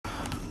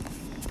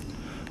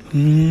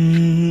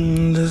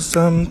There's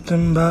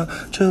something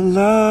about your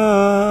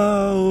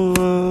love,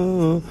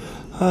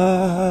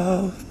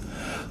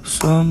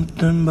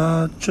 something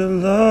about your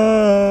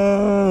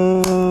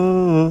love,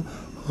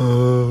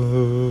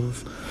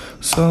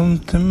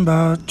 something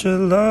about your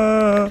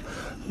love,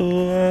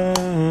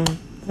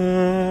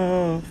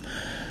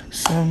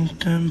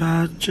 something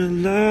about your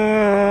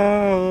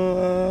love.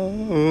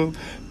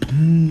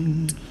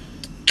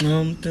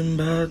 Something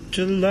about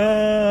your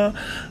love,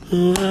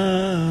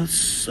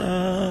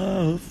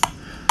 soft.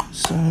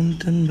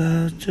 Something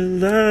about your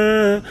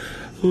love,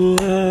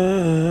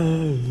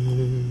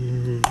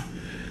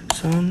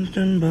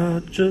 something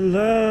about your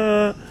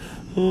love,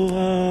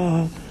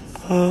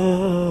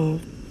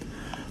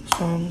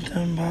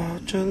 something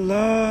about your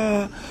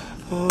love.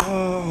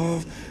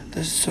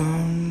 There's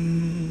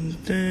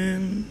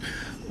something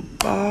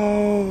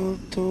about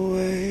the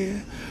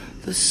way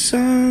the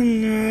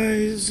sun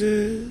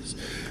rises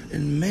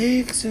and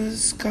makes the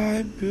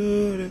sky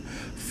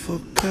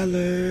beautiful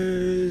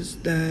colors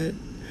that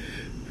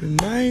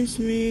reminds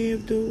me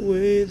of the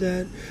way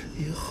that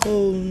you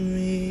hold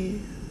me.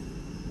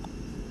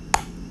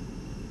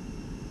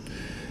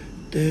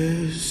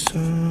 There's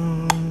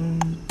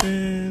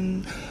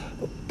something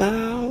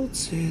about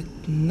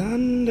sitting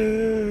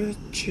under a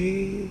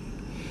tree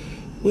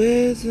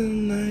with a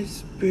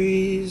nice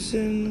breeze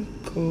and a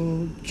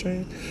cold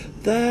drink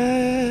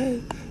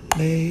that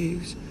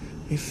makes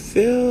me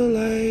feel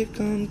like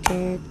I'm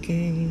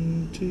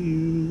talking to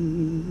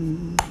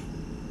you.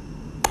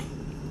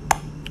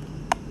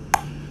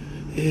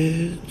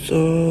 It's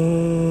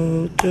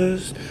all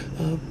just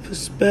a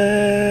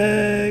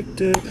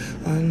perspective.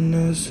 I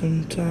know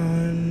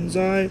sometimes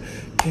I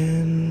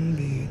can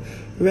be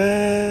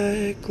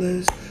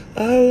reckless.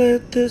 I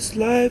let this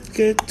life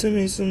get to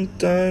me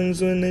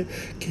sometimes when it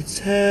gets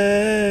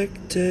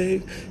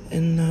hectic,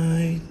 and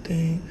I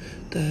think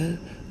that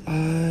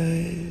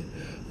I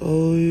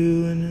owe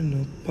you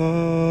an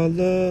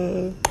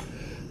apology.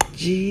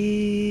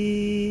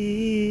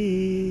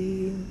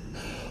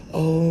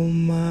 Oh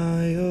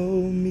my,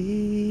 oh me.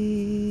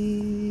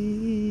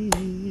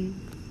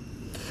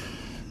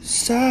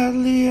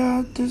 Sadly,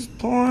 at this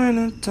point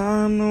in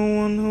time, the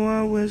one who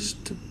I wish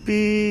to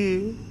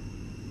be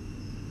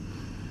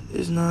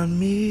is not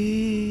me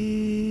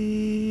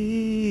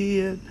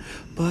yet,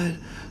 but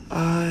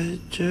I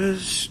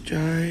just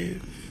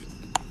strive.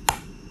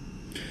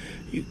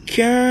 You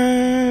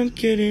can't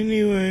get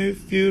anywhere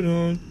if you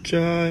don't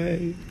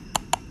try.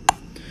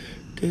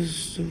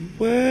 This is a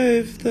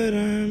wave that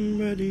I'm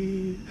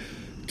ready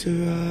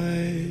to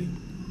ride.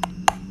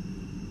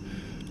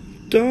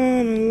 You've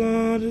done a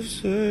lot of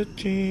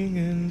searching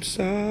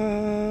inside,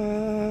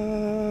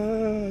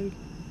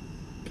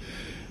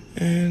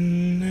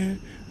 and it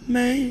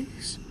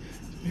makes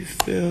me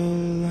feel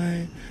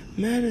like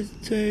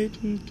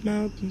meditating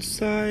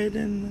mountainside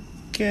in a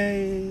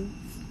cave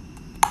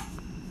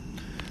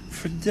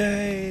for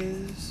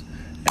days,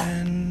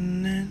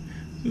 and it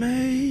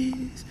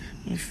makes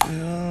me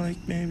feel like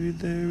maybe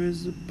there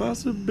is a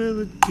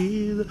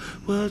possibility the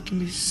world can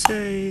be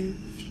saved.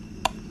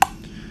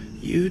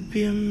 You'd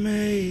be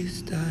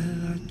amazed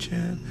at our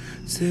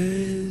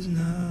chances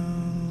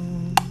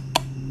now.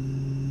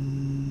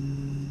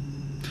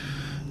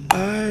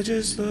 I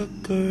just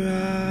look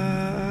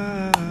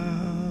around,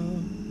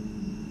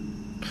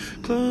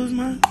 close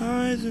my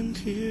eyes and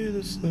hear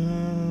the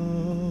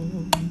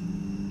sound.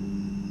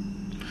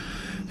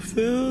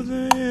 Feel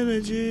the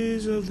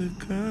energies of the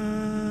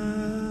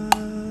ground,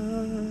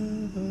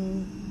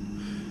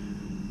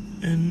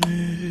 and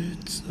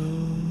it's so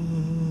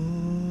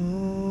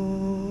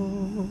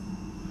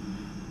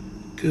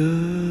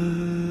good.